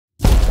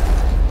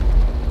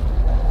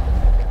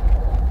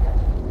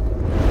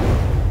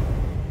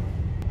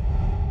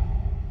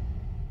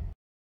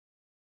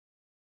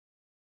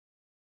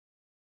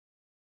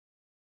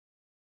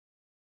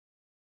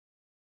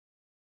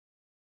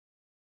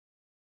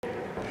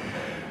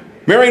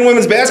Marian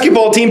women's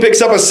basketball team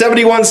picks up a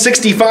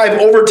 71-65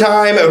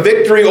 overtime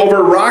victory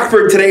over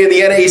Rockford today in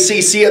the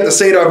NACC at the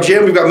Sadoff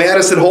Gym. We've got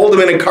Madison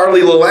Holdiman and Carly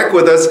Lilek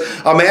with us.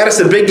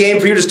 Madison, big game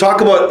for you. Just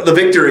talk about the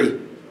victory.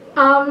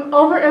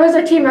 It was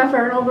a team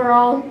effort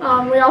overall.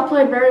 We all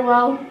played very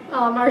well.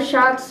 Our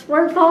shots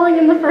weren't falling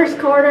in the first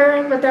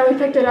quarter, but then we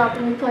picked it up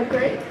and we played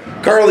great.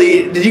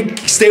 Carly, did you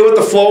stay with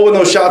the flow when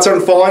those shots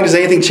aren't falling? Does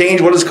anything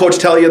change? What does coach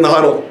tell you in the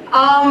huddle?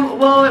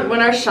 Well,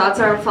 when our shots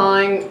aren't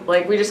falling,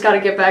 we just got to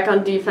get back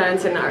on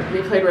defense, and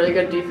we played really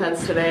good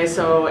defense today,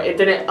 so it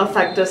didn't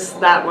affect us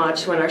that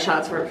much when our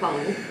shots weren't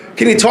falling.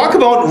 Can you talk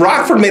about,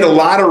 Rockford made a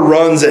lot of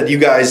runs at you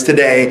guys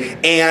today,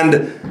 and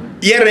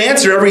you had an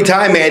answer every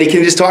time, Maddie. Can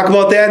you just talk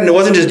about that? And it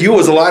wasn't just you, it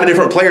was a lot of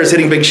different players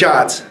hitting big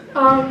shots.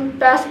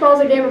 Basketball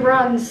is a game of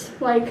runs.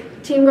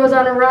 Team goes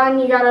on a run,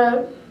 you got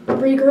to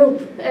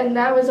regroup, and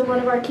that was one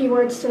of our key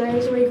words today,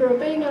 is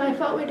regrouping, and I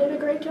felt we did a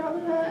great job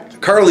of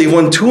that. Carly, you've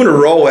won 2 in a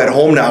row at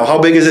home now. How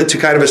big is it to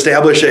kind of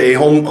establish a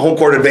home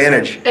court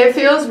advantage? It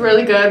feels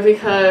really good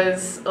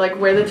because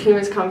where the team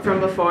has come from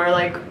before,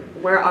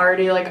 we're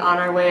already on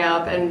our way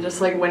up, and just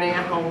winning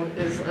at home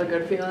is a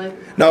good feeling.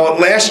 Now,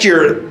 last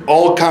year,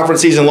 all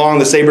conference season long,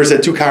 the Sabres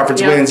had 2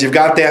 conference wins. You've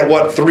got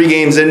that, 3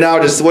 games in now?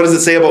 Just what does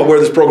it say about where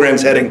this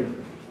program's heading?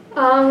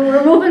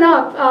 We're moving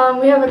up.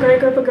 We have a great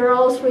group of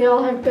girls. We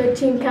all have good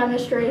team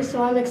chemistry,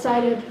 so I'm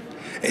excited.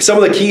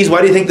 Some of the keys, why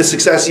do you think the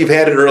success you've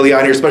had early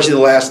on here, especially the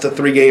last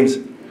 3 games?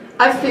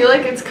 I feel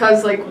like it's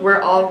because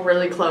we're all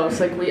really close.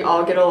 We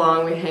all get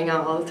along, we hang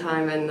out all the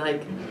time, and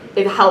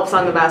it helps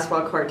on the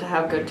basketball court to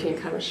have good team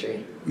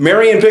chemistry.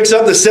 Marian picks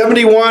up the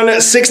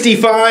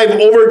 71-65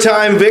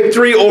 overtime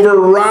victory over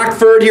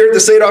Rockford here at the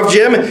Sadoff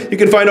Gym. You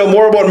can find out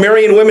more about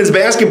Marian women's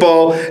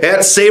basketball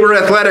at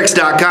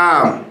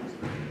saberathletics.com.